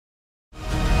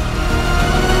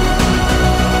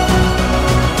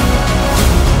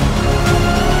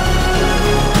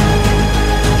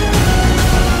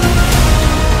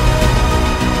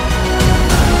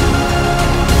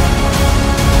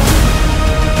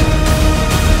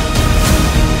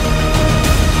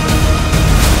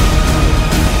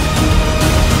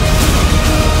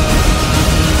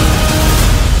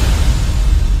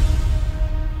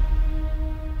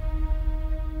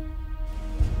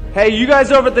Hey, you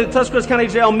guys over at the Tuscarawas County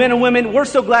Jail, men and women, we're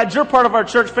so glad you're part of our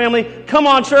church family. Come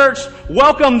on, church.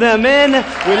 Welcome them in. We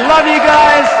love you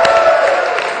guys.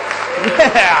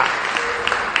 Yeah.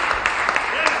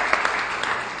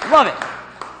 Love it.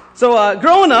 So,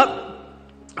 growing up,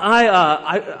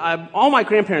 all my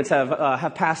grandparents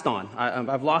have passed on.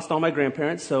 I've lost all my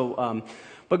grandparents. So,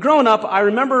 but growing up, I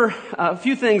remember a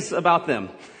few things about them.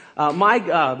 My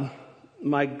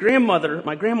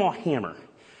grandma Hammer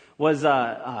was,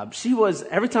 she was,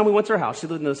 every time we went to her house, she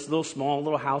lived in this small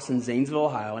little house in Zanesville,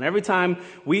 Ohio, and every time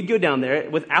we'd go down there,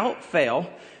 without fail,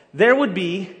 there would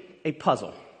be a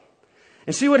puzzle.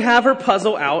 And she would have her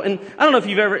puzzle out, and I don't know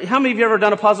if how many of you ever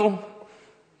done a puzzle?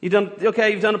 You've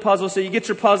done a puzzle, so you get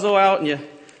your puzzle out, and you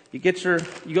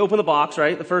open the box,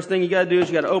 right? The first thing you gotta do is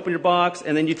you gotta open your box,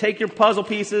 and then you take your puzzle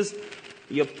pieces,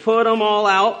 you put them all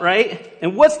out, right?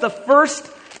 And what's the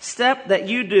first step that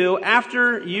you do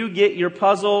after you get your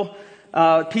puzzle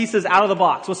pieces out of the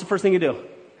box? What's the first thing you do?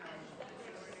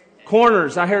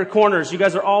 Corners. I hear corners. You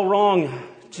guys are all wrong.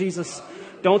 Jesus.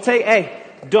 Don't take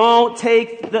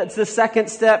the second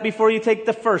step before you take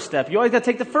the first step. You always got to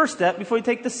take the first step before you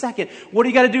take the second. What do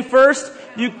you got to do first?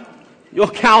 You'll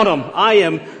count them. I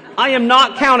am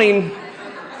not counting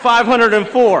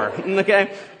 504.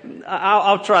 Okay?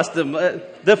 I'll trust them.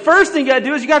 The first thing you got to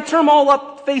do is you got to turn them all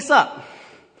up, face up.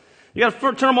 You got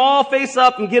to turn them all face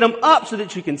up and get them up so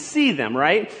that you can see them,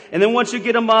 right? And then once you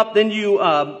get them up, then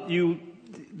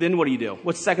then what do you do?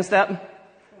 What's the second step?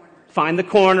 Corners. Find the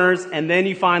corners, and then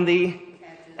you find the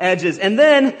edges. And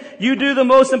then you do the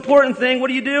most important thing. What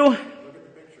do? Look at the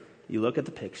picture. You look at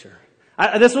the picture.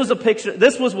 This was a picture.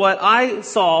 This was what I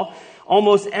saw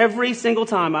almost every single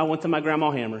time I went to my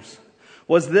Grandma Hammer's.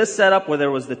 Was this setup where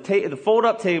there was the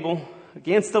fold-up table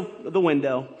against the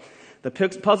window, the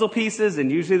puzzle pieces,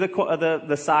 and usually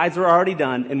the sides were already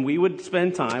done, and we would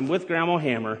spend time with Grandma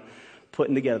Hammer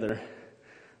putting together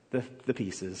the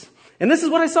pieces. And this is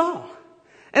what I saw.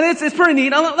 And it's pretty neat.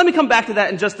 Let me come back to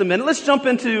that in just a minute. Let's jump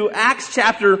into Acts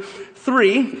chapter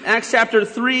 3. Acts chapter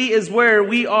 3 is where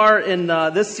we are in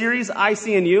this series,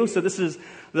 ICNU. So this is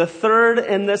the third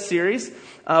in this series.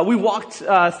 We walked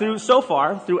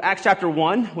through Acts chapter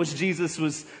 1, which Jesus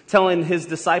was telling his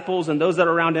disciples and those that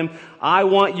are around him, I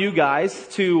want you guys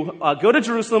to go to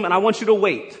Jerusalem, and I want you to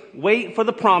wait for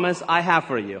the promise I have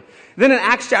for you. Then in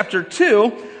Acts chapter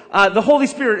 2, the Holy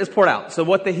Spirit is poured out. So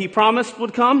what he promised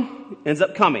would come ends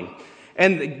up coming.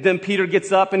 And then Peter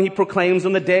gets up and he proclaims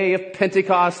on the day of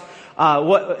Pentecost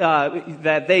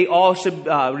that they all should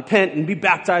repent and be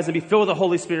baptized and be filled with the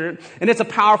Holy Spirit. And it's a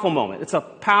powerful moment. It's a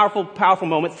powerful, powerful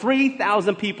moment.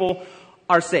 3,000 people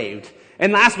are saved.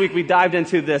 And last week we dived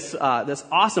into this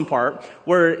awesome part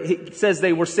where it says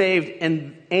they were saved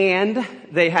and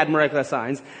they had miraculous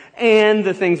signs and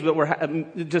the things that were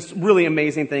just really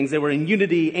amazing things. They were in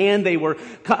unity and they were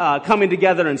coming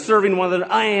together and serving one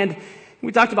another. And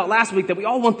we talked about last week that we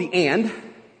all want the and,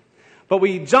 but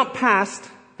we jumped past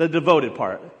the devoted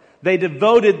part. They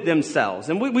devoted themselves.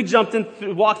 And we jumped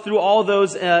in, walked through all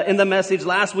those in the message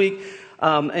last week.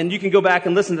 And you can go back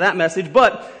and listen to that message.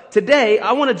 But today,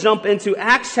 I want to jump into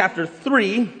Acts chapter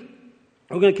 3.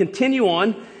 We're going to continue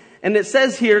on. And it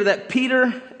says here that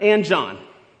Peter and John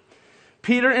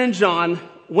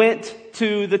went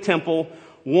to the temple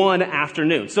one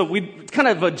afternoon. So we kind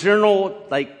of a general,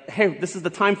 hey, this is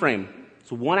the time frame.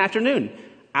 So one afternoon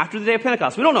after the day of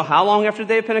Pentecost. We don't know how long after the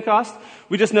day of Pentecost.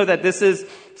 We just know that this is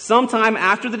sometime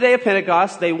after the day of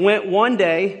Pentecost. They went one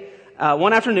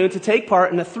afternoon to take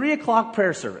part in a 3:00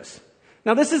 prayer service.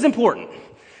 Now this is important.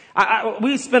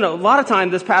 We spent a lot of time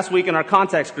this past week in our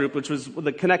context group, which was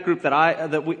the Connect group that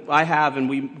I have, and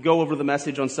we go over the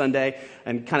message on Sunday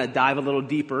and kind of dive a little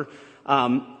deeper.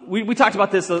 We talked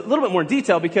about this a little bit more in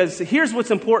detail because here's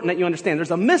what's important that you understand.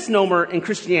 There's a misnomer in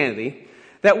Christianity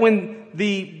that when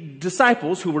the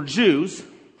disciples, who were Jews,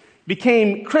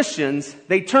 became Christians,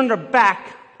 they turned their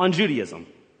back on Judaism.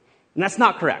 And that's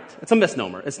not correct. It's a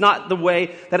misnomer. It's not the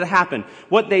way that it happened.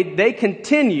 What they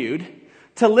continued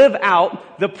to live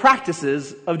out the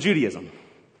practices of Judaism.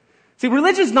 See,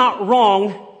 religion's not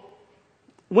wrong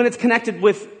when it's connected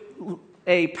with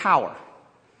a power.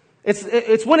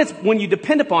 It's when you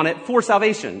depend upon it for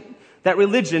salvation that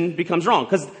religion becomes wrong,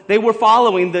 because they were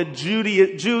following the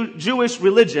Jewish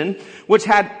religion, which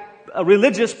had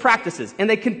religious practices, and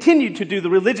they continued to do the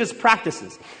religious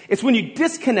practices. It's when you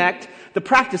disconnect the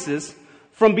practices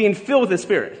from being filled with the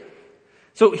Spirit.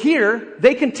 So here,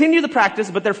 they continue the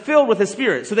practice, but they're filled with the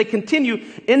Spirit. So they continue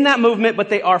in that movement, but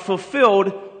they are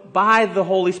fulfilled by the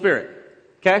Holy Spirit.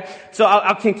 Okay? So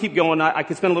I can keep going. I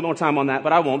could spend a little more time on that,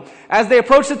 but I won't. As they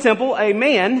approached the temple, a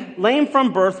man, lame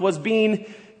from birth, was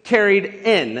being carried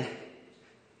in.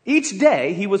 Each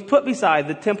day he was put beside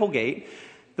the temple gate,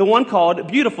 the one called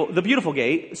the Beautiful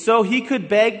Gate, so he could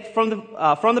beg from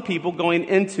the people going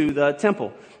into the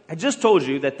temple. I just told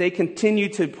you that they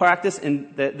continued to practice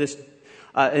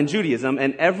in Judaism,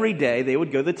 and every day they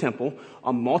would go to the temple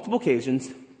on multiple occasions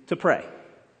to pray.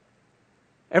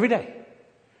 Every day.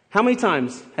 How many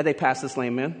times had they passed this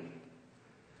lame man?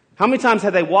 How many times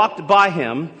had they walked by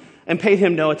him and paid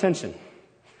him no attention?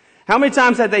 How many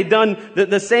times had they done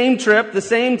the same trip, the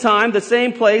same time, the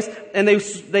same place, and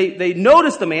they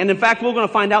noticed the man? In fact, we're going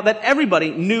to find out that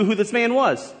everybody knew who this man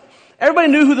was. Everybody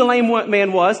knew who the lame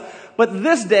man was, but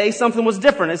this day something was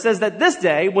different. It says that this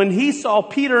day, when he saw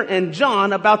Peter and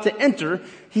John about to enter,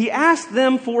 he asked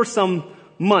them for some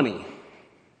money.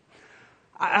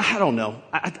 I don't know.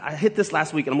 I hit this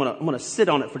last week, and I'm going to sit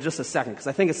on it for just a second because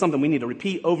I think it's something we need to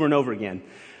repeat over and over again.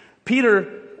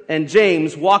 Peter and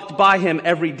James walked by him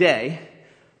every day,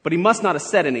 but he must not have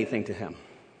said anything to him.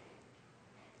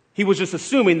 He was just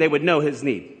assuming they would know his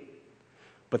need.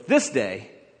 But this day,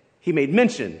 he made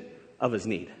mention of his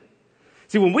need.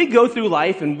 See, when we go through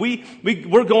life and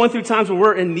we're going through times where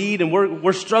we're in need and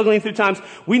we're struggling through times,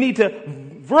 we need to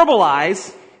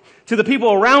verbalize to the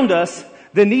people around us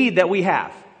the need that we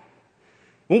have.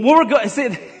 When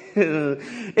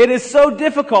it is so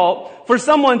difficult for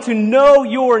someone to know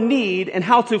your need and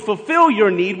how to fulfill your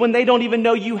need when they don't even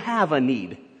know you have a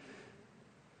need.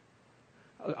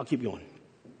 I'll keep going.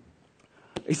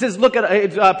 He says,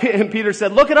 Peter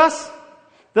said, "Look at us."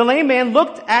 The lame man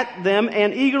looked at them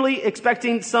eagerly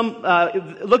expecting some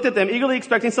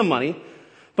money.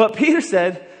 But Peter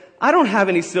said, "I don't have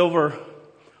any silver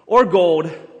or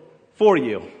gold for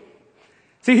you."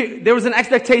 See, there was an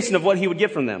expectation of what he would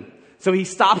get from them. So he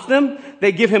stops them.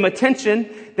 They give him attention.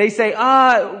 They say,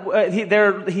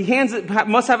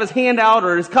 must have his hand out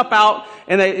or his cup out,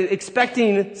 and they're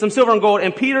expecting some silver and gold.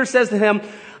 And Peter says to him,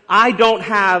 "I don't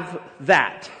have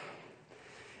that."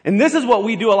 And this is what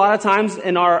we do a lot of times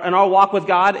in our walk with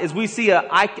God, is we see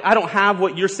I don't have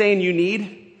what you're saying you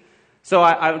need, so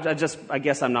I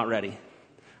guess I'm not ready.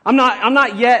 I'm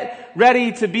not yet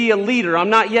ready to be a leader.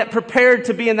 I'm not yet prepared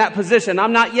to be in that position.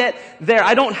 I'm not yet there.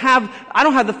 I don't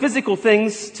have the physical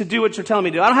things to do what you're telling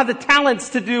me to do. I don't have the talents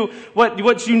to do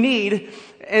what you need.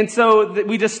 And so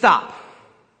we just stop.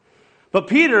 But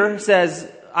Peter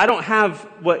says, "I don't have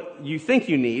what you think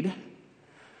you need,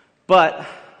 but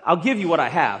I'll give you what I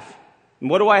have." And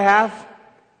what do I have?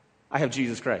 I have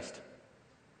Jesus Christ.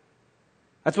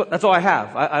 That's all I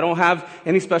have. I don't have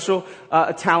any special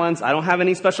talents. I don't have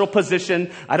any special position.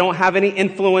 I don't have any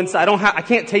influence. I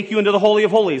can't take you into the Holy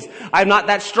of Holies. I'm not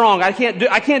that strong. I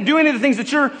can't do any of the things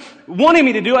that you're wanting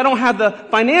me to do. I don't have the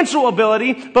financial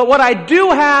ability, but what I do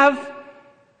have,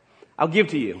 I'll give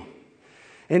to you.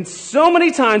 And so many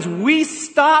times we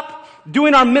stop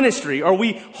doing our ministry, or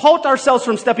we halt ourselves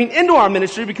from stepping into our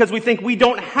ministry because we think we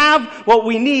don't have what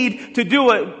we need to do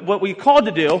what we're called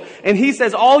to do. And he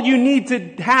says all you need to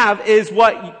have is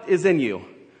what is in you,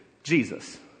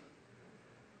 Jesus.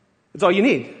 That's all you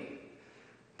need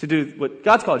to do what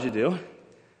God's called you to do,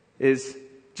 is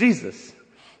Jesus.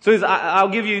 So I'll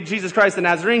give you Jesus Christ the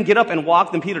Nazarene. Get up and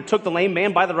walk. Then Peter took the lame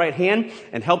man by the right hand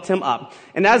and helped him up.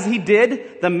 And as he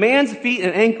did, the man's feet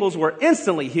and ankles were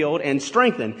instantly healed and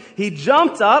strengthened. He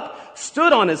jumped up,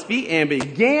 stood on his feet, and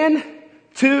began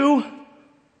to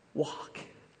walk.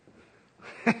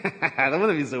 That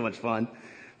would be so much fun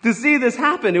to see this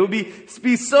happen. It would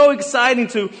be so exciting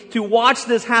to watch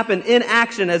this happen in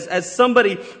action as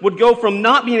somebody would go from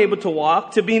not being able to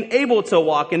walk to being able to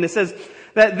walk. And it says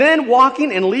that then,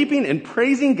 walking and leaping and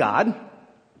praising God,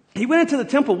 he went into the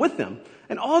temple with them.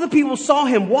 And all the people saw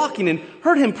him walking and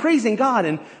heard him praising God.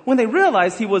 And when they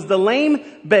realized he was the lame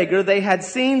beggar they had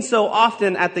seen so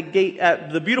often at the gate,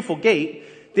 at the Beautiful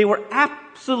Gate, they were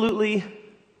absolutely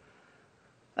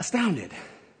astounded.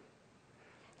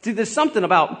 See, there's something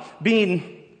about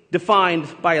being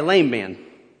defined by a lame man.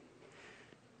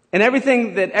 And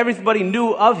everything that everybody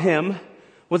knew of him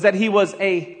was that he was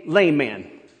a lame man.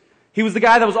 He was the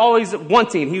guy that was always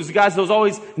wanting. He was the guy that was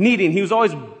always needing. He was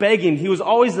always begging. He was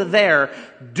always there,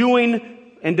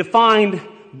 doing and defined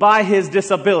by his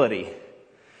disability.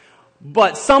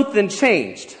 But something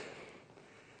changed.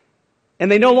 And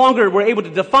they no longer were able to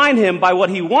define him by what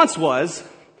he once was,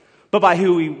 but by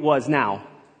who he was now.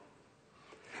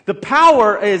 The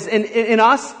power is in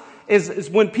us is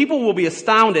when people will be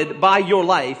astounded by your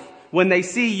life when they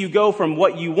see you go from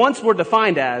what you once were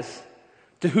defined as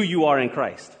to who you are in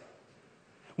Christ.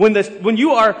 When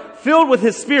you are filled with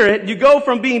His Spirit, you go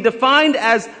from being defined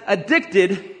as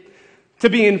addicted to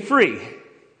being free.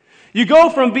 You go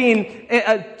from being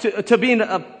to being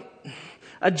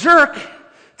a jerk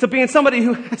to being somebody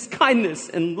who has kindness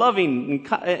and loving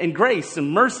and grace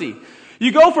and mercy.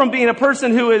 You go from being a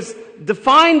person who is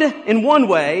defined in one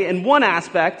way, in one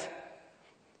aspect,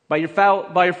 by your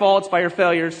faults, by your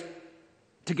failures,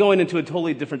 to going into a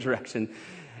totally different direction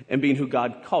and being who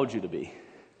God called you to be.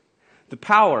 The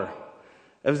power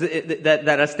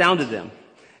that astounded them.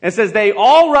 And it says, they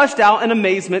all rushed out in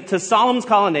amazement to Solomon's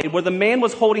colonnade, where the man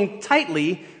was holding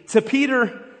tightly to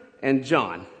Peter and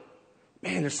John.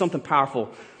 Man, there's something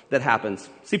powerful that happens.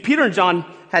 See, Peter and John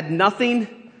had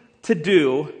nothing to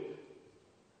do.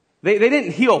 They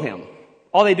didn't heal him.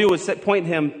 All they do was point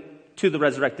him to the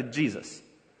resurrected Jesus.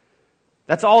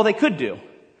 That's all they could do.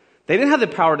 They didn't have the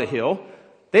power to heal.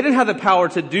 They didn't have the power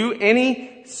to do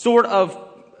any sort of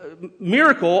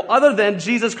miracle other than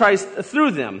Jesus Christ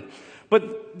through them.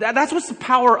 But that's what's the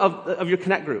power of your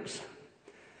connect groups.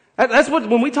 That's what,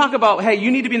 when we talk about, hey,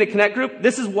 you need to be in a connect group,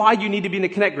 this is why you need to be in a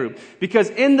connect group. Because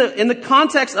in the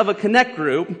context of a connect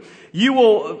group, you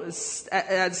will,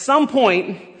 at some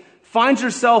point, find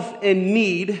yourself in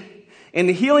need, and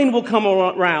the healing will come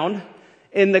around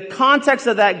in the context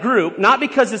of that group, not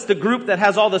because it's the group that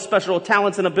has all the special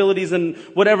talents and abilities and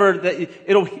whatever,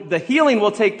 the healing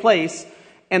will take place,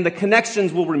 and the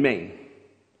connections will remain.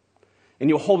 And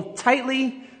you'll hold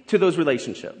tightly to those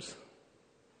relationships.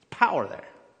 Power there.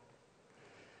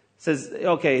 It says,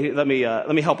 okay, let me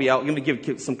help you out. Let me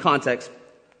give some context.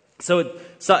 So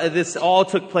this all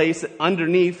took place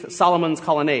underneath Solomon's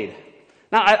colonnade.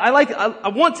 Now, I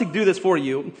want to do this for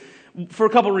you for a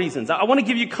couple reasons. I want to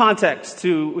give you context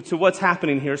to what's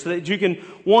happening here so that you can,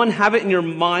 one, have it in your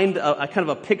mind, a kind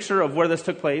of a picture of where this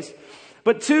took place.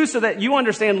 But two, so that you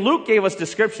understand, Luke gave us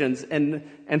descriptions and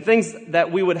things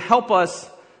that we would help us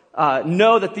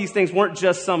know that these things weren't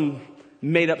just some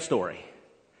made-up story.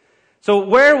 So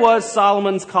where was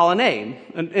Solomon's colonnade?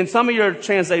 In some of your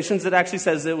translations, it actually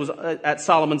says it was at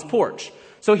Solomon's porch.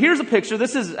 So here's a picture.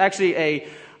 This is actually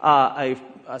a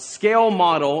scale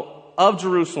model of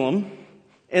Jerusalem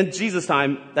in Jesus'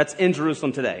 time that's in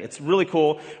Jerusalem today. It's really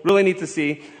cool, really neat to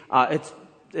see.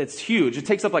 It's huge. It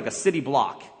takes up like a city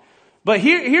block. But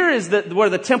here is where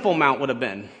the Temple Mount would have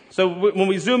been. So when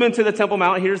we zoom into the Temple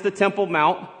Mount, here's the Temple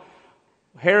Mount.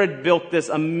 Herod built this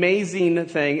amazing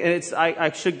thing, and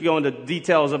I should go into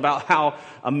details about how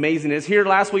amazing it is. Here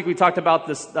last week we talked about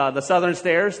this, the southern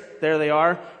stairs. There they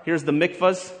are. Here's the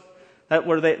mikvahs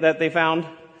that they found.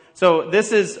 So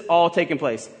this is all taking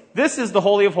place. This is the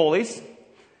Holy of Holies,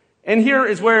 and here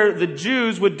is where the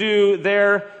Jews would do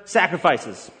their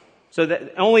sacrifices. So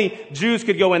that only Jews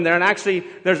could go in there. And actually,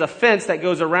 there's a fence that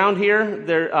goes around here.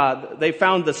 They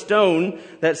found the stone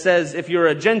that says if you're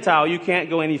a Gentile, you can't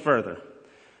go any further.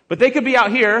 But they could be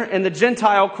out here in the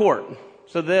Gentile court.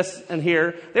 So this and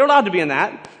here, they were allowed to be in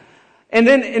that. And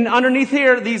then underneath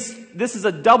here, this is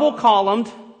a double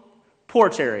columned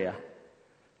porch area.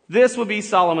 This would be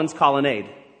Solomon's colonnade.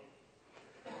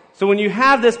 So when you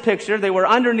have this picture, they were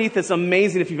underneath this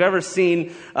amazing, if you've ever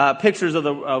seen pictures of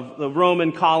the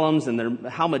Roman columns and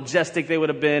how majestic they would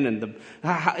have been, and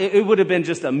it would have been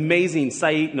just an amazing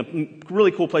sight and a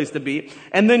really cool place to be.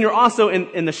 And then you're also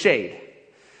in the shade.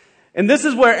 And this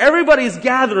is where everybody's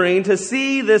gathering to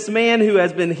see this man who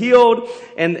has been healed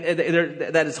and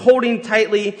that is holding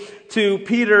tightly to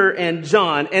Peter and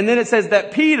John. And then it says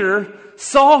that Peter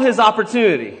saw his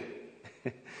opportunity.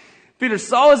 Peter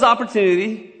saw his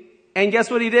opportunity. And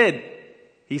guess what he did?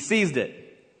 He seized it.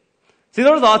 See,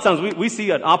 there's a lot of times we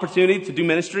see an opportunity to do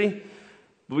ministry,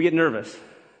 but we get nervous.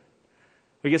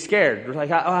 We get scared. We're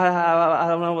like, I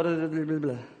don't know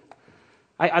what.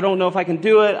 I don't know if I can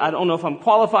do it. I don't know if I'm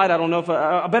qualified. I don't know if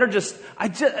I better just.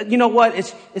 You know what?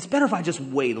 It's better if I just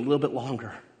wait a little bit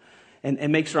longer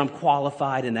and make sure I'm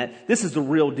qualified and that this is the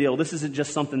real deal. This isn't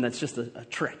just something that's just a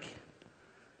trick.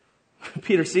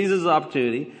 Peter seizes his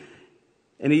opportunity.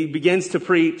 And he begins to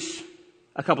preach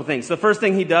a couple things. The first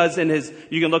thing he does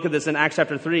you can look at this in Acts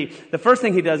chapter 3. The first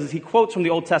thing he does is he quotes from the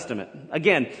Old Testament.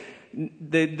 Again,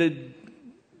 the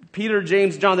Peter,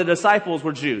 James, John, the disciples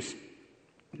were Jews.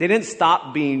 They didn't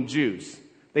stop being Jews.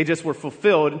 They just were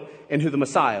fulfilled in who the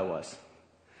Messiah was.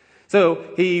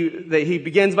 So he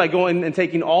begins by going and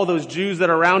taking all those Jews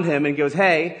that are around him and goes,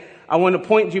 hey, I want to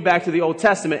point you back to the Old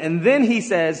Testament. And then he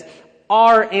says,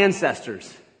 our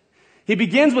ancestors. He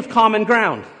begins with common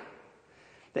ground.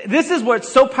 This is where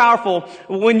it's so powerful.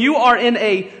 When you are in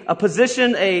a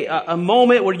position, a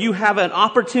moment where you have an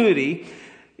opportunity,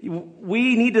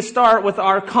 we need to start with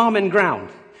our common ground.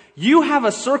 You have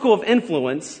a circle of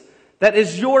influence that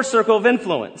is your circle of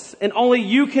influence. And only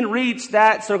you can reach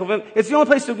that circle of influence. It's the only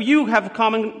place that you have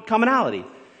commonality.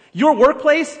 Your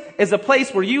workplace is a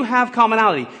place where you have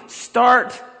commonality.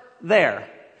 Start there.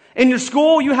 In your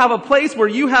school, you have a place where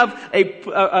you have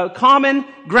a common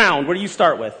ground where you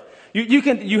start with.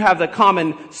 You have the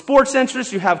common sports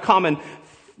interests, you have common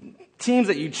teams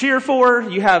that you cheer for,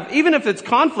 you have, even if it's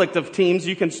conflict of teams,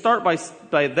 you can start by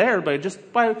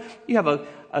you have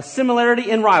a similarity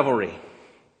in rivalry.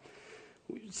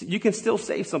 You can still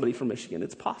save somebody from Michigan.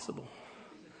 It's possible.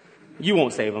 You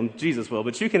won't save them. Jesus will,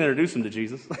 but you can introduce them to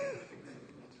Jesus.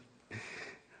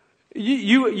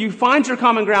 You find your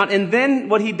common ground, and then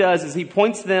what he does is he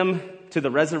points them to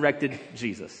the resurrected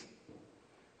Jesus.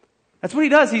 That's what he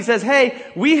does. He says, hey,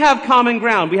 we have common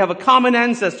ground. We have a common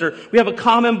ancestor. We have a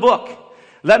common book.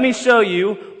 Let me show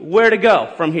you where to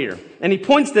go from here. And he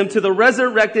points them to the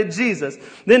resurrected Jesus.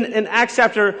 Then in Acts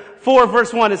chapter 4,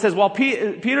 verse 1, it says, while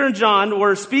Peter and John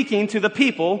were speaking to the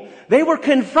people, they were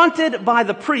confronted by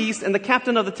the priest and the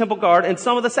captain of the temple guard and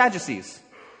some of the Sadducees.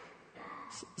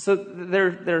 So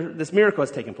this miracle has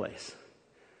taken place.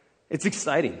 It's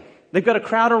exciting. They've got a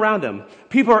crowd around them.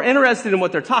 People are interested in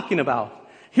what they're talking about.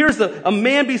 Here's a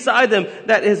man beside them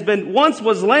that once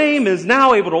was lame, is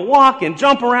now able to walk and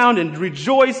jump around and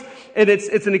rejoice. And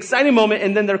it's an exciting moment.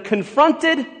 And then they're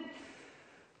confronted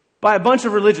by a bunch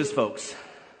of religious folks.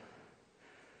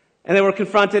 And they were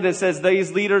confronted, and it says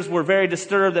these leaders were very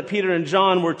disturbed that Peter and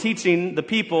John were teaching the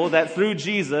people that through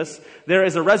Jesus, there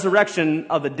is a resurrection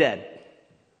of the dead.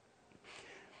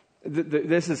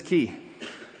 This is key.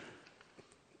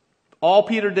 All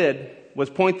Peter did was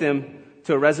point them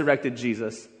to a resurrected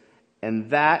Jesus. And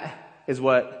that is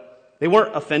what, they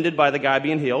weren't offended by the guy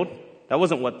being healed. That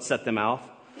wasn't what set them off.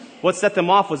 What set them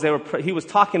off was he was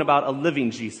talking about a living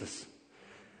Jesus.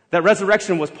 That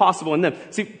resurrection was possible in them.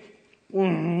 See,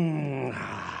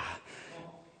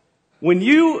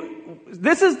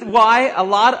 this is why a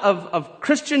lot of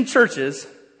Christian churches,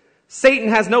 Satan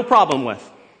has no problem with.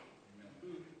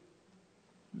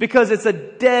 Because it's a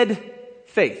dead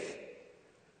faith.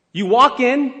 You walk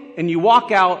in and you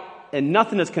walk out and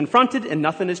nothing is confronted and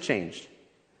nothing is changed.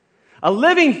 A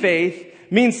living faith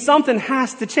means something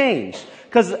has to change.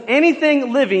 Because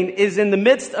anything living is in the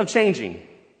midst of changing.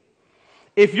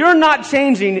 If you're not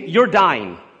changing, you're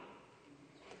dying.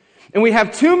 And we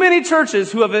have too many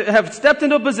churches who have stepped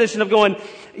into a position of going,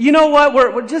 you know what,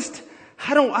 we're just,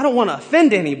 I don't want to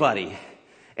offend anybody.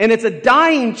 And it's a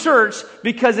dying church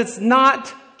because it's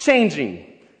not changing.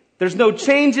 There's no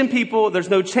change in people. There's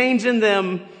no change in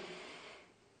them.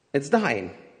 It's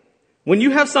dying. When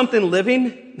you have something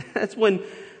living, that's when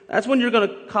you're going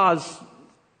to cause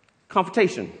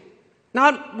confrontation.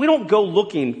 Now, we don't go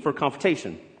looking for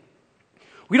confrontation.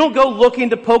 We don't go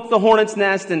looking to poke the hornet's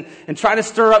nest and try to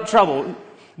stir up trouble.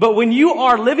 But when you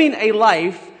are living a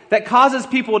life that causes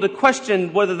people to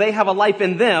question whether they have a life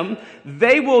in them,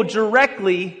 they will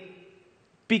directly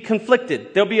be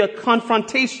conflicted. There'll be a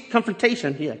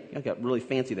confrontation. Yeah, I got really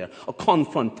fancy there. A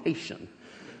confrontation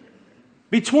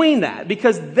between that,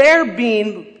 because they're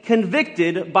being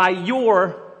convicted by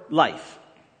your life.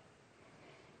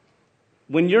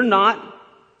 When you're not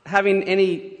having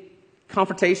any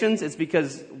confrontations, it's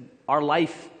because our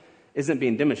life isn't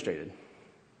being demonstrated.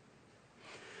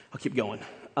 I'll keep going.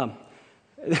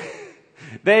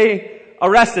 They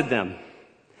arrested them.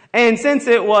 And since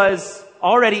it was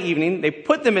already evening, they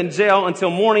put them in jail until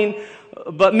morning.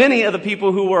 But many of the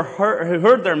people who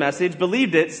heard their message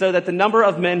believed it, so that the number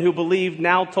of men who believed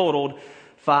now totaled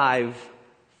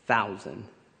 5,000.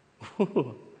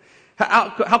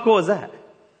 How cool is that?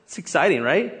 It's exciting,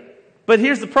 right? But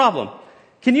here's the problem.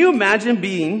 Can you imagine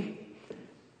being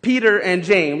Peter and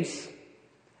James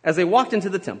as they walked into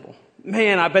the temple?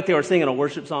 Man, I bet they were singing a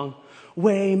worship song.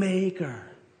 Waymaker,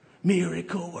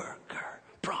 miracle worker,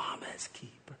 promise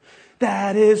keeper.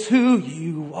 That is who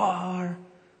you are.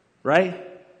 Right?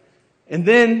 And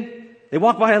then they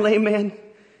walk by a lame man.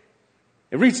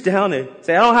 They reach down and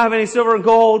say, I don't have any silver and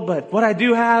gold, but what I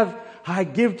do have, I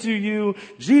give to you.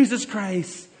 Jesus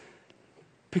Christ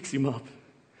picks him up.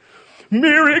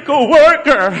 Miracle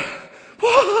worker.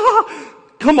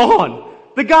 Come on.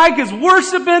 The guy is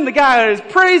worshiping. The guy is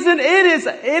praising.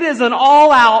 It is an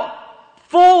all-out,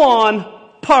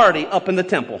 full-on party up in the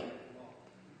temple.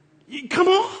 Come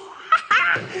on.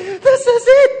 This is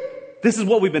it. This is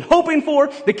what we've been hoping for.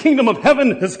 The kingdom of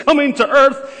heaven is coming to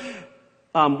earth.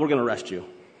 We're going to arrest you.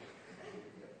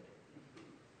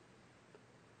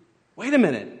 Wait a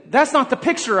minute. That's not the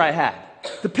picture I had.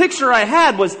 The picture I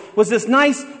had was this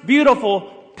nice, beautiful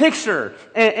picture.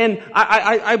 And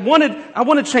I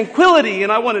wanted tranquility,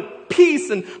 and I wanted peace,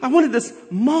 and I wanted this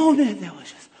moment that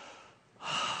was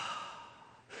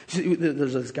just,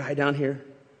 there's this guy down here,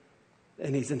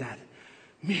 and he's in that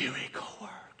miracle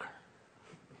worker.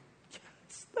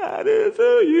 Yes, that is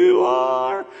who you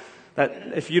are.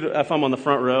 That if I'm on the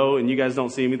front row and you guys don't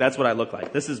see me, that's what I look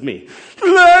like. This is me.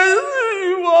 There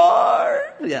you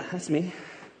are. Yeah, that's me.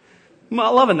 I'm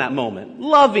loving that moment.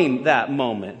 Loving that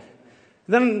moment.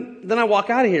 Then I walk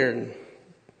out of here and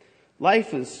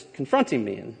life is confronting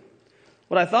me. And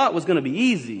what I thought was going to be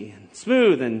easy and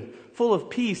smooth and full of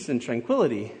peace and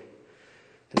tranquility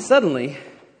is suddenly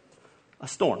a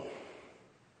storm.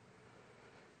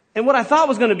 And what I thought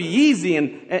was going to be easy,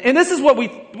 and this is what we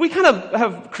kind of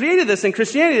have created this in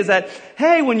Christianity, is that,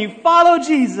 hey, when you follow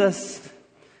Jesus,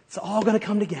 it's all going to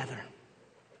come together.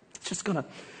 It's just going to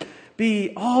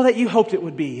be all that you hoped it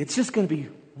would be. It's just going to be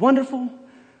wonderful,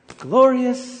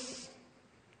 glorious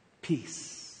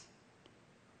peace.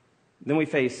 Then we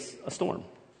face a storm.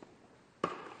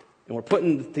 And we're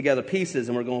putting together pieces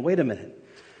and we're going, wait a minute.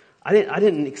 I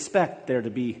didn't expect there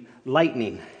to be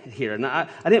lightning here. And I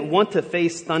didn't want to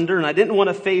face thunder, and I didn't want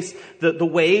to face the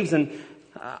waves. And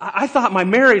I thought my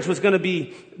marriage was going to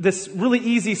be this really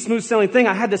easy, smooth sailing thing.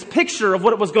 I had this picture of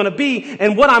what it was going to be,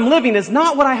 and what I'm living is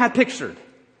not what I had pictured.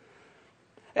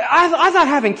 I thought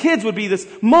having kids would be this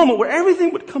moment where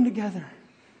everything would come together.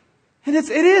 And it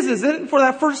is, isn't it? For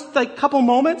that first couple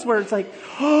moments where it's like,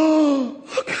 oh,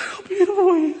 look how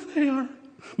beautiful they are.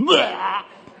 Blah.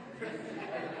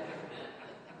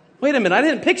 Wait a minute, I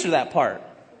didn't picture that part.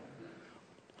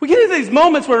 We get into these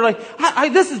moments where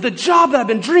this is the job that I've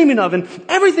been dreaming of, and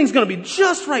everything's going to be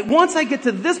just right. Once I get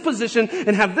to this position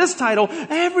and have this title,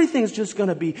 everything's just going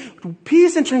to be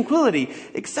peace and tranquility,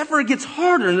 except for it gets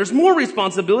harder and there's more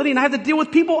responsibility, and I have to deal with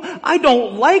people I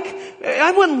don't like.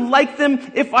 I wouldn't like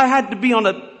them if I had to be on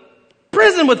a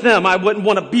prison with them. I wouldn't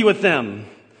want to be with them.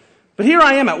 But here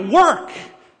I am at work,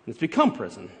 and it's become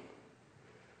prison.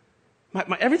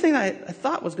 Everything I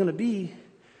thought was going to be,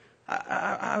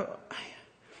 I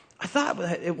thought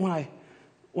that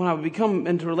when I would become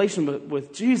into relation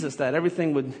with Jesus, that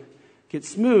everything would get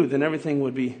smooth and everything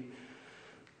would be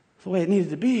the way it needed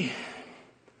to be.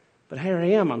 But here I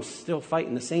am, I'm still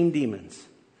fighting the same demons,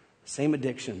 the same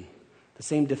addiction, the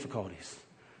same difficulties.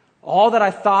 All that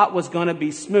I thought was going to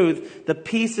be smooth, the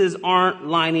pieces aren't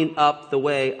lining up the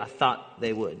way I thought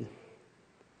they would.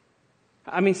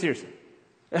 I mean, seriously.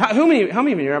 How many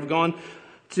of you have gone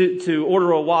to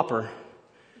order a Whopper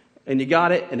and you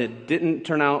got it and it didn't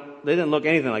turn out, they didn't look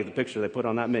anything like the picture they put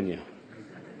on that menu?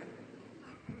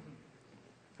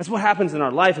 That's what happens in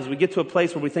our life as we get to a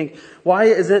place where we think, why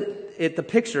isn't it the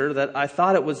picture that I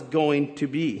thought it was going to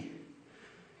be?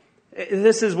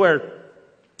 This is where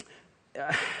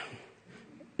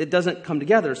it doesn't come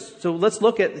together. So let's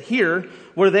look at here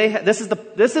where this is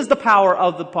the power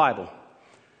of the Bible.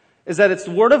 Is that it's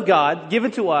the Word of God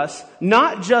given to us,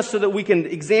 not just so that we can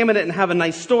examine it and have a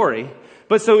nice story,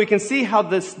 but so we can see how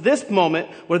this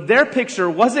moment where their picture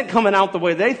wasn't coming out the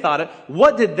way they thought it,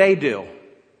 what did they do?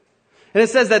 And it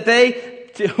says that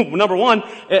number one,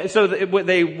 so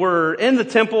they were in the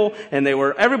temple and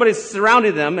everybody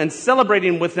surrounded them and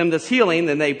celebrating with them this healing,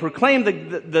 and they proclaimed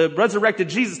the resurrected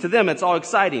Jesus to them. It's all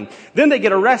exciting. Then they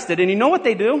get arrested, and you know what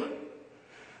they do?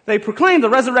 They proclaim the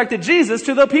resurrected Jesus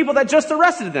to the people that just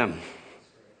arrested them.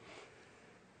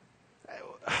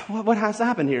 What has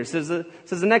happened here? It says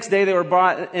the next day they were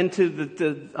brought into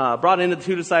the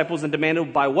two disciples and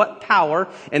demanded, by what power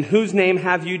and whose name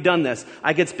have you done this?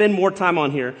 I could spend more time on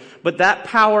here, but that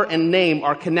power and name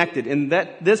are connected. In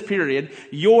this period,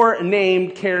 your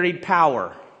name carried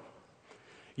power.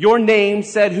 Your name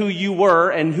said who you were,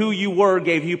 and who you were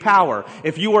gave you power.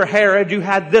 If you were Herod, you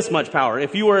had this much power.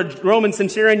 If you were a Roman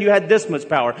centurion, you had this much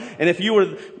power. And if you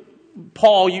were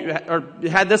Paul, you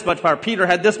had this much power. Peter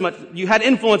had this much. You had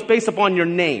influence based upon your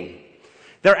name.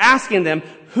 They're asking them,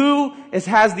 who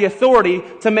has the authority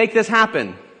to make this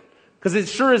happen? Because it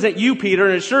sure isn't you, Peter,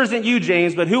 and it sure isn't you,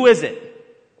 James, but who is it?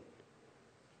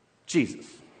 Jesus.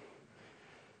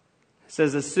 It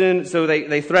says so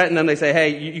they threaten them. They say,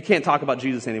 hey, you can't talk about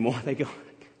Jesus anymore. They go,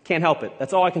 can't help it.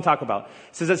 That's all I can talk about.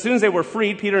 It says, as soon as they were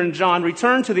freed, Peter and John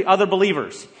returned to the other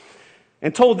believers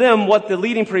and told them what the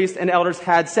leading priests and elders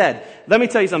had said. Let me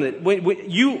tell you something.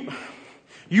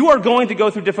 You are going to go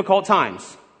through difficult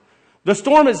times. The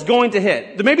storm is going to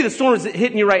hit. Maybe the storm is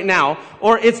hitting you right now,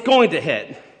 or it's going to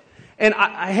hit. And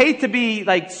I hate to be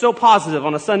so positive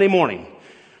on a Sunday morning,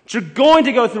 but you're going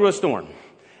to go through a storm.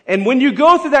 And when you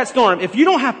go through that storm, if you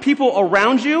don't have people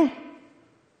around you,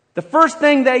 the first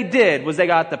thing they did was they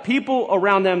got the people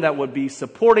around them that would be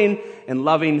supporting and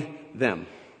loving them.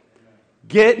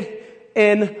 Get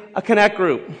in a connect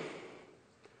group.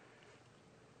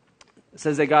 It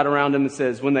says they got around him. It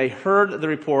says, when they heard the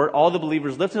report, all the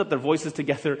believers lifted up their voices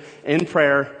together in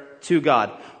prayer to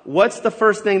God. What's the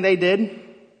first thing they did?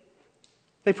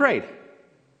 They prayed.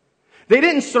 They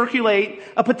didn't circulate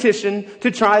a petition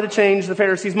to try to change the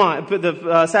Pharisees' mind,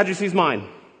 the Sadducees' mind.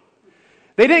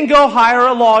 They didn't go hire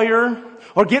a lawyer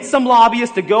or get some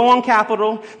lobbyist to go on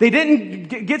Capitol. They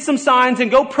didn't get some signs and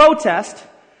go protest.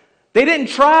 They didn't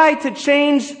try to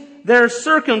change their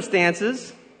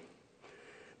circumstances.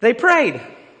 They prayed.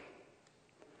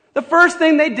 The first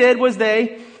thing they did was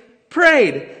they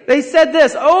prayed. They said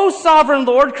this, "O sovereign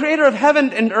Lord, creator of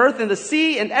heaven and earth and the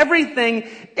sea and everything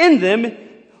in them."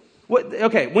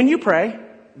 Okay, when you pray,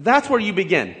 that's where you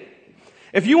begin.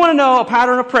 If you want to know a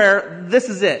pattern of prayer, this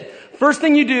is it. First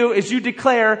thing you do is you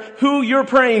declare who you're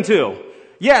praying to.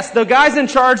 Yes, the guys in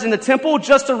charge in the temple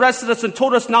just arrested us and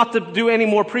told us not to do any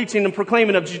more preaching and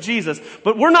proclaiming of Jesus.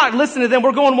 But we're not listening to them.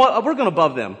 We're going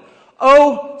above them.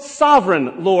 O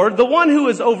sovereign Lord, the one who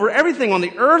is over everything on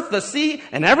the earth, the sea,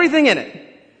 and everything in it.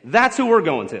 That's who we're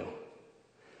going to.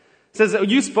 It says that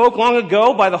you spoke long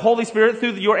ago by the Holy Spirit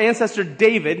through your ancestor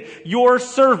David, your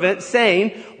servant,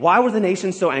 saying, why were the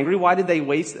nations so angry? Why did they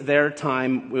waste their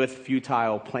time with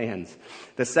futile plans?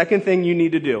 The second thing you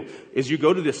need to do is you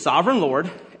go to the sovereign Lord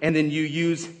and then you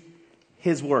use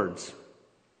his words.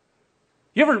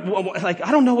 You ever,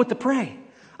 I don't know what to pray.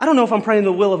 I don't know if I'm praying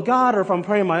the will of God or if I'm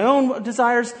praying my own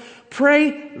desires.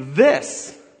 Pray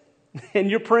this, and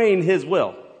you're praying his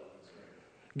will.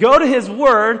 Go to his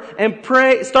word and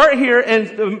pray. Start here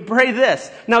and pray this.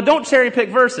 Now, don't cherry pick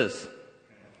verses.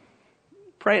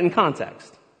 Pray it in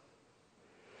context.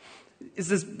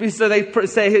 So they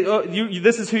say,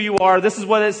 this is who you are. This is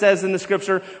what it says in the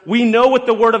scripture. We know what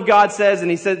the word of God says. And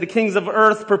he said, the kings of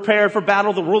earth prepare for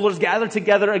battle. The rulers gather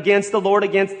together against the Lord,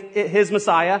 against his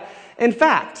Messiah. In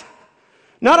fact,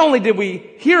 not only did we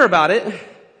hear about it,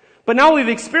 but now we've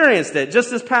experienced it.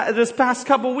 Just this past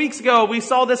couple weeks ago, we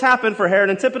saw this happen for Herod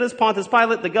Antipas, Pontius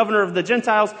Pilate, the governor of the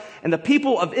Gentiles, and the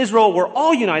people of Israel were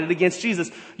all united against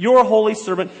Jesus, your holy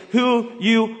servant, who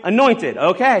you anointed.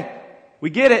 Okay,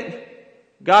 we get it.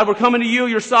 God, we're coming to you.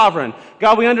 You're sovereign.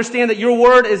 God, we understand that your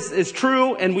word is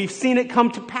true, and we've seen it come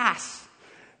to pass.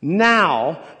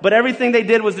 Now, but everything they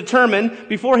did was determined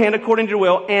beforehand according to your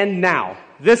will, and now.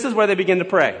 This is where they begin to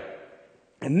pray.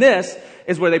 And this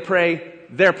is where they pray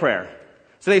their prayer.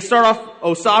 So they start off,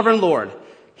 O sovereign Lord,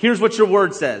 here's what your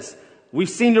word says. We've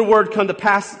seen your word come to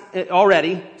pass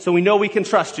already, so we know we can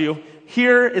trust you.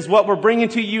 Here is what we're bringing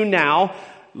to you now.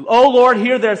 O Lord,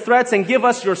 hear their threats and give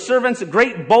us, your servants,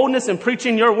 great boldness in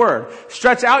preaching your word.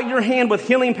 Stretch out your hand with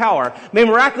healing power. May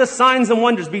miraculous signs and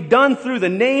wonders be done through the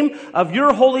name of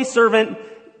your holy servant,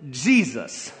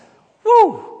 Jesus.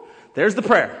 Woo! There's the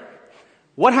prayer.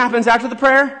 What happens after the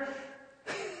prayer?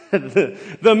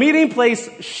 The meeting place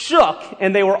shook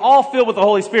and they were all filled with the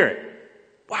Holy Spirit.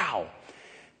 Wow.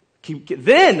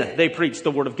 Then they preached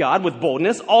the word of God with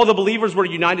boldness. All the believers were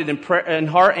united in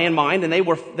heart and mind, and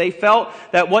they felt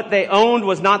that what they owned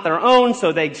was not their own,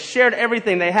 so they shared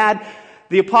everything they had.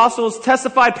 The apostles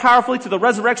testified powerfully to the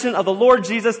resurrection of the Lord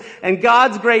Jesus, and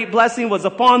God's great blessing was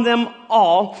upon them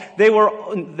all. There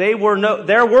were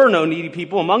no needy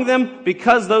people among them,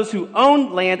 because those who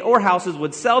owned land or houses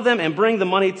would sell them and bring the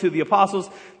money to the apostles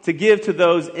to give to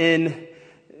those in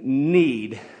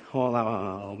need.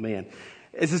 Oh man.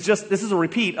 This is a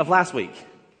repeat of last week.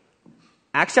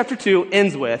 Acts chapter 2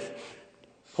 ends with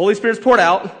Holy Spirit's poured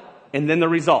out, and then the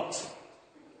results.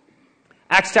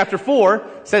 Acts chapter 4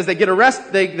 says they get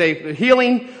arrested, they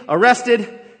healing,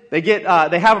 arrested, they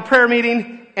have a prayer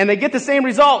meeting, and they get the same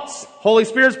results. Holy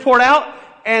Spirit's poured out,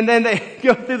 and then they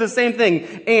go through the same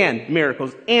thing, and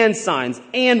miracles, and signs,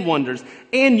 and wonders,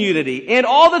 and unity, and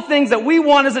all the things that we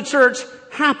want as a church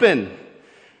happen.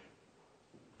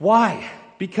 Why?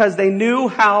 Because they knew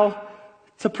how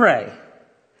to pray.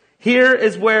 Here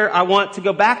is where I want to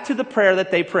go back to the prayer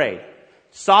that they prayed.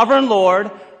 Sovereign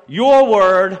Lord, your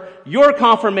word, your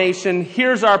confirmation,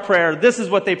 here's our prayer. This is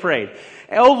what they prayed.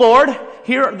 O Lord,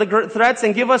 hear the threats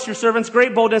and give us, your servants,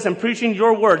 great boldness in preaching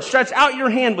your word. Stretch out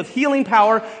your hand with healing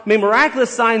power. May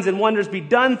miraculous signs and wonders be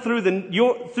done through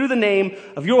the name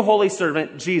of your holy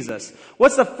servant, Jesus.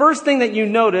 What's the first thing that you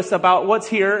notice about what's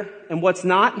here and what's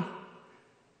not?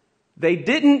 They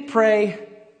didn't pray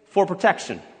for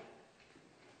protection.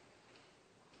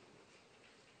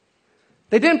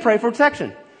 They didn't pray for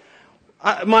protection.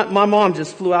 My mom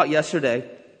just flew out yesterday,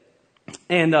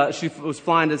 and she was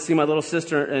flying to see my little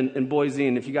sister in Boise.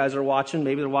 And if you guys are watching,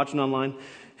 maybe they're watching online,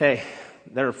 hey,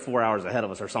 they're 4 hours ahead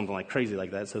of us or something like crazy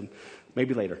like that, so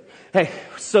maybe later. Hey,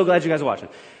 so glad you guys are watching.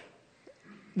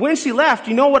 When she left,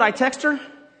 you know what I text her?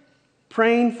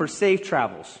 Praying for safe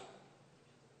travels.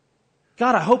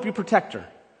 God, I hope you protect her.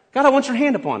 God, I want your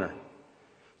hand upon her.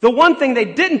 The one thing they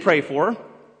didn't pray for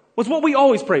was what we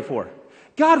always pray for.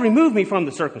 God, remove me from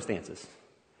the circumstances.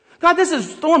 God,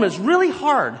 storm is really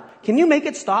hard. Can you make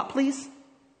it stop, please?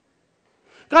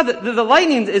 God, the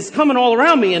lightning is coming all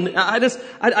around me, and I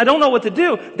don't know what to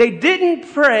do. They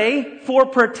didn't pray for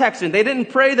protection. They didn't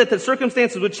pray that the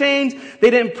circumstances would change. They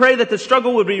didn't pray that the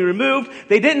struggle would be removed.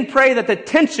 They didn't pray that the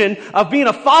tension of being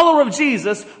a follower of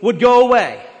Jesus would go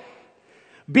away.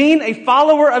 Being a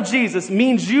follower of Jesus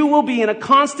means you will be in a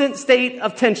constant state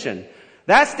of tension.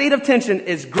 That state of tension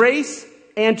is grace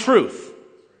and truth.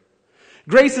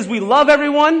 Grace is we love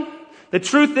everyone. The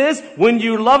truth is, when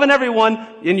you're loving everyone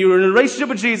and you're in a relationship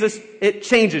with Jesus, it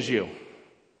changes you.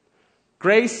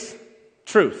 Grace,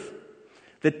 truth.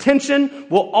 The tension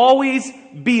will always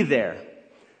be there.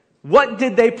 What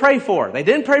did they pray for? They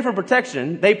didn't pray for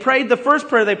protection. They prayed, the first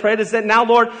prayer they prayed is that, now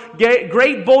Lord,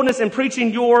 great boldness in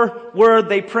preaching your word.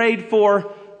 They prayed for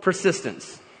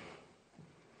persistence.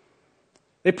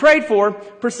 They prayed for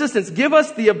persistence. Give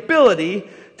us the ability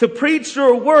to preach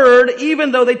your word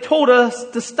even though they told us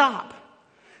to stop.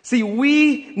 See,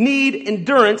 we need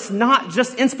endurance, not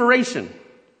just inspiration.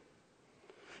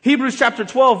 Hebrews chapter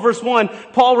 12, verse 1,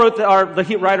 Paul wrote,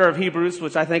 the writer of Hebrews,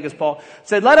 which I think is Paul,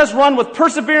 said, let us run with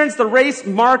perseverance the race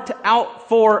marked out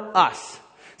for us.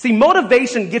 See,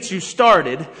 motivation gets you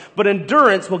started, but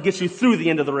endurance will get you through the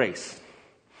end of the race.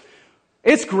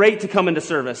 It's great to come into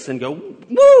service and go,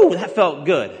 woo, that felt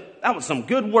good. That was some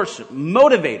good worship,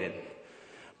 motivated.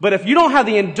 But if you don't have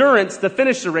the endurance to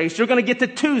finish the race, you're going to get to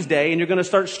Tuesday and you're going to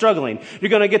start struggling.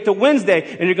 You're going to get to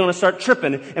Wednesday and you're going to start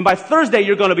tripping. And by Thursday,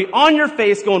 you're going to be on your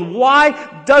face going,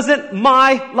 why doesn't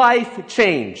my life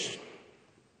change?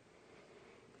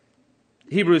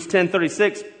 Hebrews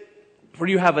 10:36, for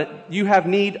you have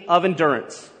need of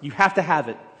endurance. You have to have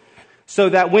it. So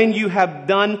that when you have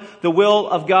done the will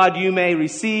of God, you may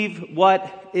receive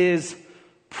what is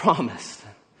promised.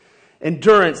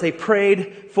 Endurance. They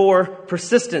prayed for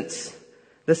persistence.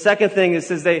 The second thing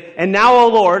is, and now, O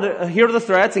Lord, hear the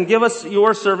threats and give us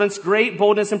your servants great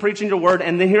boldness in preaching your word.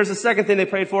 And then here's the second thing they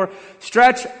prayed for.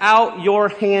 Stretch out your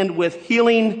hand with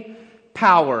healing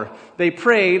power. They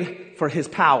prayed for his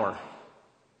power.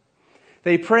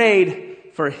 They prayed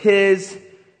for his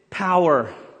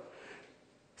power.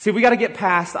 See, we got to get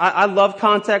past, I love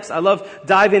context. I love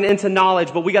diving into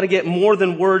knowledge, but we got to get more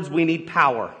than words. We need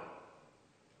power.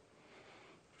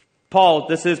 Paul,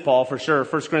 this is Paul for sure.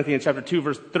 1 Corinthians chapter 2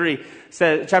 verse 3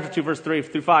 says, chapter 2 verse 3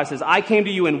 through 5 says, I came to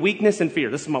you in weakness and fear.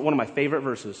 This is one of my favorite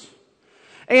verses.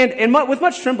 And with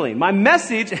much trembling, my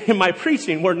message and my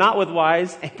preaching were not with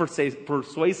wise and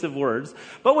persuasive words,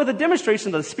 but with a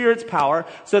demonstration of the Spirit's power,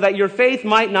 so that your faith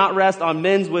might not rest on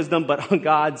men's wisdom, but on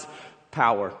God's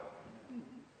power.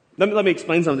 Let me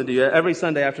explain something to you. Every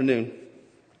Sunday afternoon,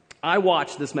 I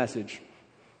watch this message,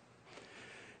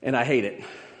 and I hate it.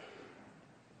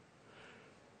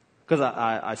 Because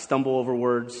I stumble over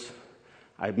words,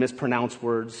 I mispronounce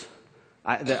words,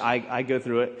 I go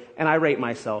through it, and I rate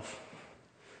myself.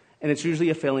 And it's usually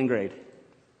a failing grade.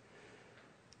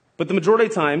 But the majority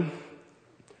of the time,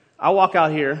 I'll walk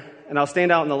out here, and I'll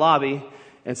stand out in the lobby,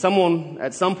 and someone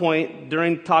at some point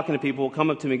during talking to people will come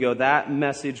up to me and go, that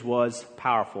message was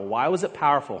powerful. Why was it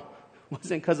powerful? It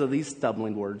wasn't because of these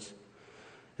stumbling words.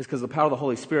 It's because the power of the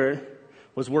Holy Spirit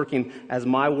was working as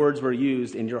my words were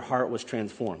used and your heart was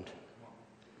transformed.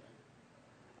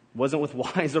 Wasn't with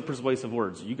wise or persuasive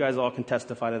words. You guys all can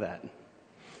testify to that.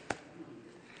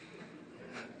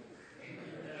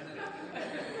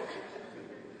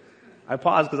 I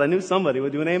paused because I knew somebody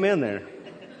would do an amen there.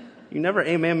 You never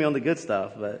amen me on the good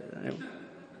stuff, but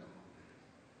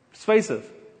persuasive,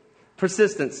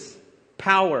 persistence,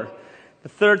 power. The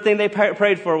third thing they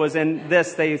prayed for was in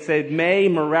this. They said, may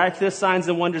miraculous signs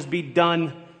and wonders be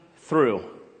done through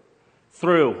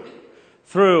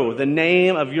the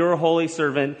name of your holy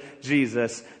servant,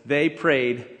 Jesus. They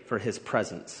prayed for his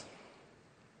presence.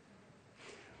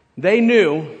 They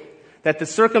knew that the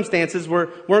circumstances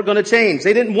weren't going to change.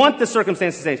 They didn't want the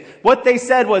circumstances to change. What they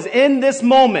said was, in this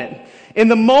moment, in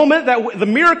the moment that the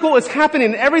miracle is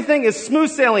happening and everything is smooth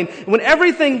sailing, when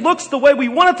everything looks the way we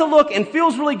want it to look and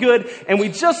feels really good, and we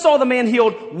just saw the man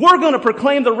healed, we're going to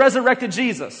proclaim the resurrected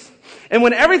Jesus. And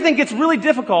when everything gets really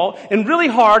difficult and really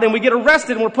hard and we get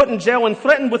arrested and we're put in jail and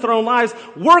threatened with our own lives,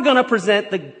 we're going to present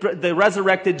the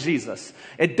resurrected Jesus.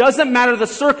 It doesn't matter the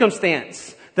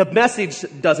circumstance. The message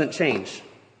doesn't change.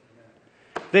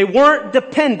 They weren't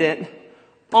dependent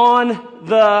on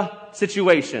the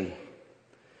situation.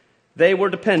 They were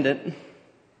dependent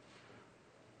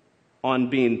on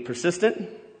being persistent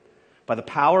by the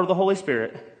power of the Holy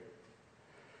Spirit,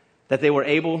 that they were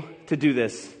able to do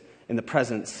this in the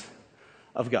presence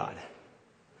of God.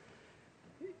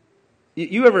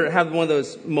 You ever have one of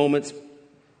those moments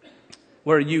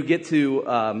where you get to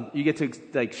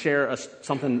like share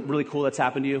something really cool that's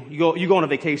happened to you. You go on a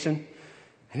vacation,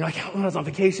 and you're like, oh, when I was on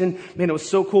vacation, man, it was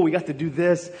so cool. We got to do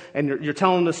this, and you're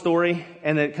telling the story,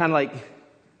 and then kind of like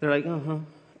they're like, uh-huh,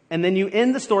 and then you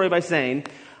end the story by saying,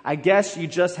 I guess you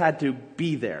just had to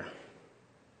be there.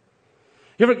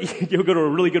 You ever go to a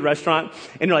really good restaurant,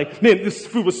 and you're like, man, this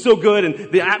food was so good,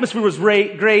 and the atmosphere was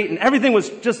great, and everything was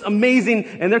just amazing,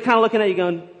 and they're kind of looking at you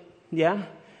going, yeah?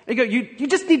 And you go, you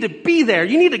just need to be there.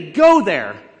 You need to go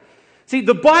there. See,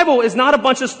 the Bible is not a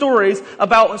bunch of stories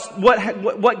about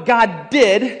what God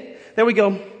did. There we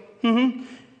go, mm-hmm.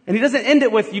 And he doesn't end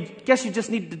it with, guess you just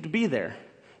need to be there.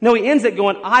 No, he ends it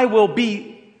going, I will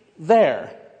be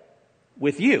there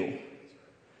with you.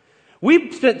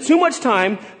 We've spent too much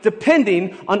time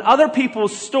depending on other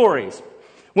people's stories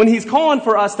when he's calling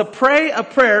for us to pray a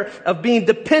prayer of being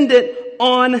dependent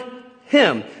on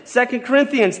him. 2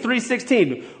 Corinthians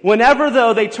 3:16. Whenever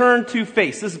though they turn to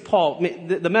face. This is Paul.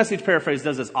 The Message paraphrase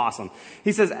does this awesome.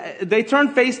 He says, they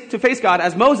turn to face God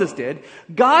as Moses did.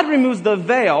 God removes the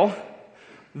veil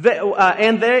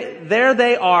and there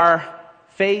they are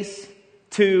face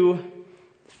to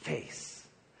face.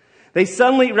 They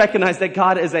suddenly recognize that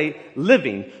God is a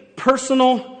living,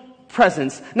 personal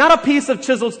presence, not a piece of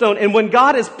chiseled stone. And when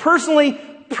God is personally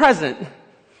present,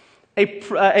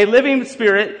 a living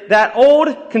spirit, that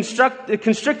old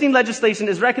constricting legislation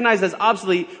is recognized as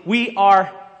obsolete. We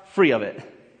are free of it.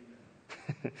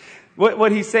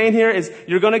 What he's saying here is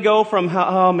you're going to go from,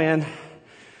 oh man,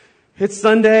 it's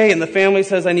Sunday and the family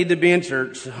says I need to be in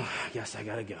church. So yes, I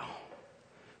got to go.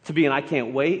 To being, I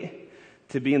can't wait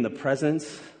to be in the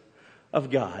presence of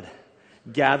God,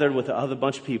 gathered with a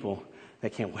bunch of people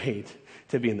that can't wait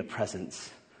to be in the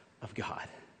presence of God.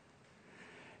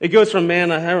 It goes from, man,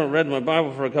 I haven't read my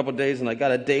Bible for a couple of days and I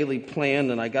got a daily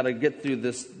plan and I got to get through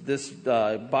this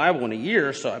Bible in a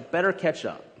year, so I better catch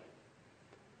up.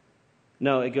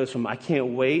 No, it goes from, I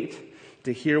can't wait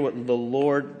to hear what the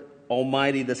Lord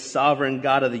Almighty, the sovereign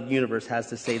God of the universe has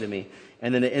to say to me.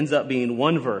 And then it ends up being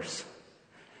one verse.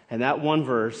 And that one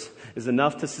verse is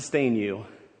enough to sustain you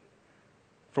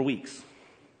for weeks.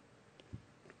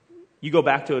 You go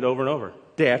back to it over and over,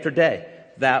 day after day,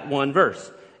 that one verse.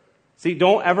 See,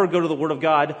 don't ever go to the Word of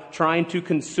God trying to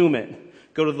consume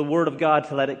it. Go to the Word of God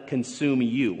to let it consume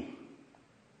you.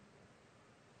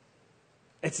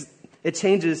 It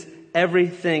changes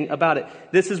everything about it.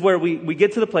 This is where we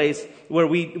get to the place where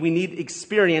we need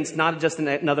experience, not just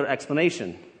another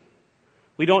explanation.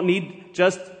 We don't need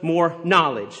just more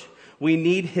knowledge. We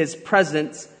need His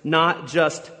presence, not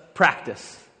just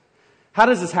practice. How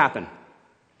does this happen?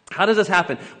 How does this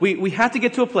happen? We have to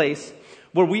get to a place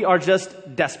where we are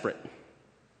just desperate.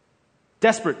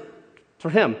 Desperate for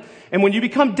Him. And when you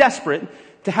become desperate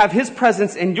to have His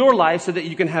presence in your life so that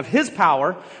you can have His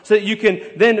power, so that you can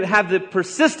then have the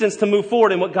persistence to move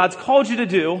forward in what God's called you to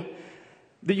do,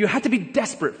 that you have to be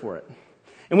desperate for it.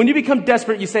 And when you become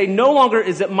desperate, you say, no longer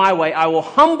is it my way. I will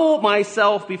humble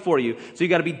myself before you. So you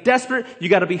got to be desperate. You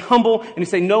got to be humble. And you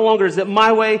say, no longer is it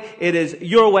my way. It is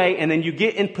your way. And then you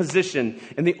get in position.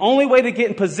 And the only way to get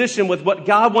in position with what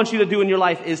God wants you to do in your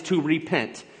life is to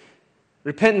repent.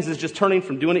 Repentance is just turning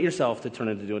from doing it yourself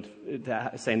to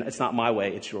saying, it's not my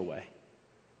way, it's your way.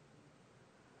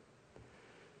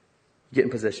 Get in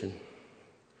position.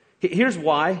 Here's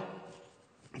why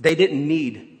they didn't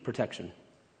need protection.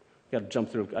 I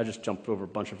just jumped over a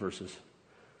bunch of verses.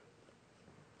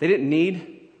 They didn't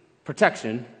need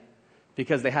protection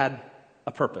because they had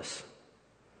a purpose.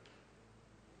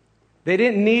 They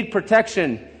didn't need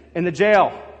protection in the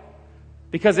jail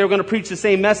because they were going to preach the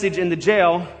same message in the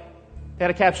jail. They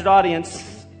had a captured audience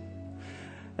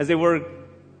as they were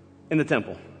in the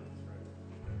temple.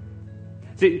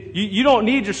 See, you don't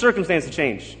need your circumstance to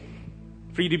change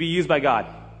for you to be used by God.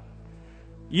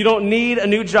 You don't need a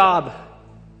new job.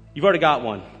 You've already got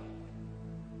one.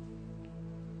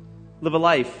 Live a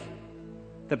life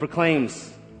that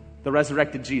proclaims the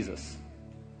resurrected Jesus.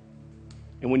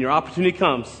 And when your opportunity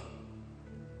comes,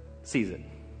 seize it.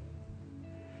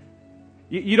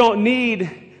 You don't need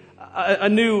a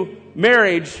new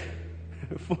marriage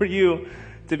for you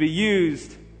to be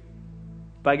used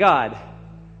by God.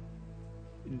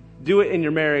 Do it in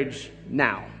your marriage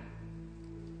now.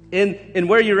 In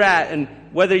where you're at, and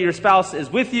whether your spouse is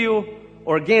with you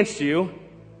or against you,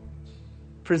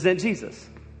 present Jesus.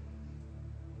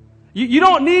 You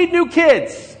don't need new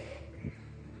kids.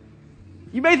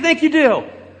 You may think you do.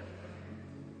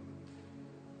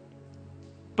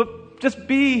 But just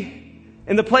be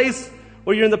in the place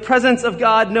where you're in the presence of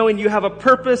God, knowing you have a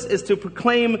purpose is to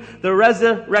proclaim the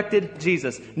resurrected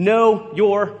Jesus. Know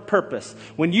your purpose.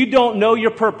 When you don't know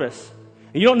your purpose,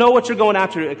 and you don't know what you're going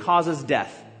after, it causes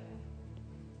death.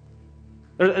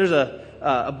 There's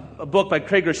a book by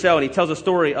Craig Rochelle, and he tells a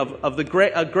story of a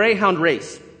greyhound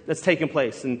race that's taking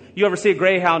place. And you ever see a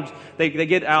greyhound, they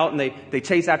get out and they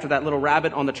chase after that little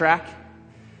rabbit on the track?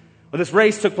 Well, this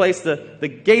race took place, the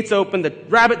gates open, the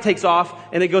rabbit takes off,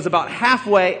 and it goes about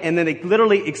halfway, and then it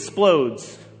literally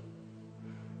explodes.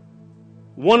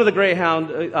 One of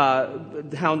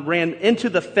the hound ran into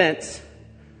the fence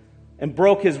and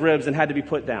broke his ribs and had to be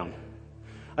put down.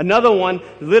 Another one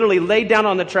literally laid down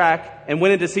on the track and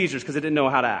went into seizures because it didn't know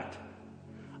how to act.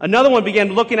 Another one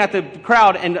began looking at the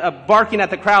crowd and barking at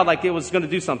the crowd like it was going to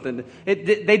do something. They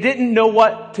didn't know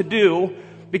what to do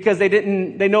because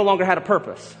they no longer had a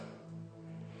purpose.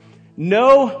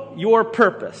 Know your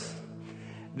purpose.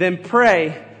 Then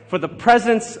pray for the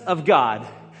presence of God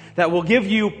that will give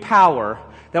you power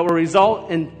that will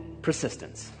result in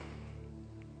persistence.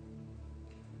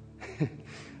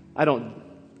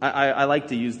 I like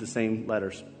to use the same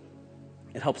letters.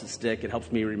 It helps it stick. It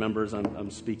helps me remember as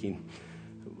I'm speaking.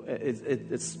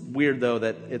 It's weird, though,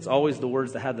 that it's always the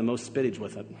words that have the most spittage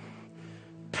with it.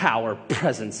 Power,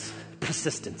 presence,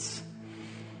 persistence,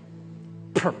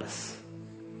 purpose.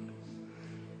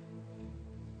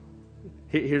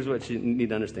 Here's what you need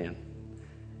to understand.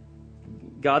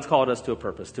 God's called us to a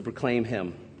purpose, to proclaim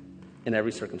Him in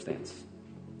every circumstance.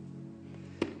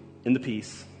 In the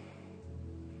peace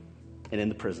and in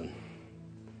the prison.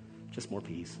 Just more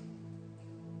peace.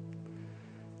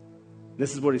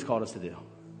 This is what He's called us to do.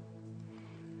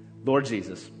 Lord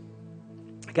Jesus,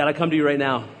 God, I come to you right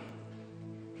now,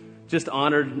 just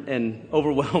honored and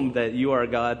overwhelmed that you are a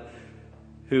God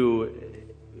who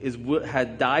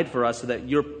had died for us so that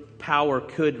your power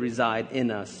could reside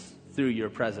in us through your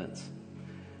presence.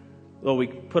 Lord, we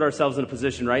put ourselves in a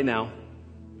position right now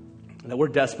that we're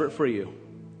desperate for you.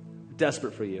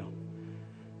 Desperate for you.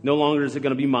 No longer is it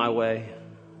going to be my way.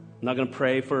 I'm not going to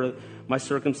pray for my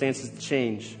circumstances to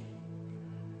change.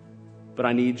 But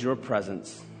I need your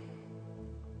presence.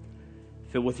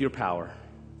 Filled with your power.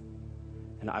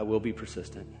 And I will be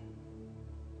persistent.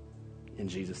 In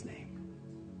Jesus' name.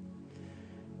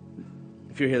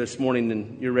 If you're here this morning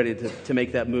and you're ready to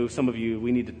make that move, some of you,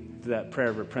 we need to do that prayer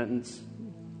of repentance,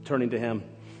 turning to Him.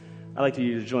 I'd like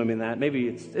you to join me in that. Maybe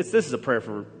this is a prayer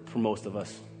for most of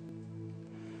us.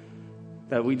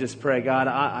 That we just pray, God,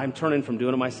 I'm turning from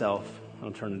doing it myself.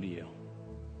 I'm turning to you.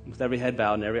 With every head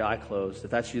bowed and every eye closed.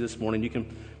 If that's you this morning, you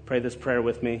can pray this prayer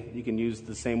with me. You can use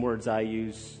the same words I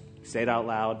use. Say it out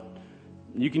loud.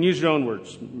 You can use your own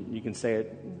words. You can say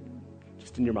it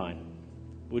just in your mind.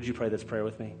 Would you pray this prayer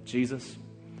with me? Jesus,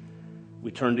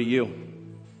 we turn to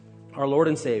you, our Lord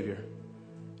and Savior,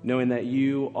 knowing that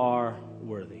you are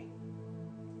worthy.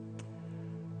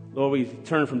 Lord, we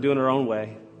turn from doing our own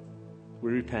way.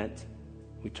 We repent.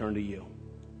 We turn to you.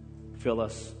 Fill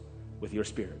us with your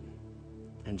Spirit.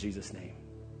 In Jesus' name,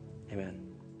 amen.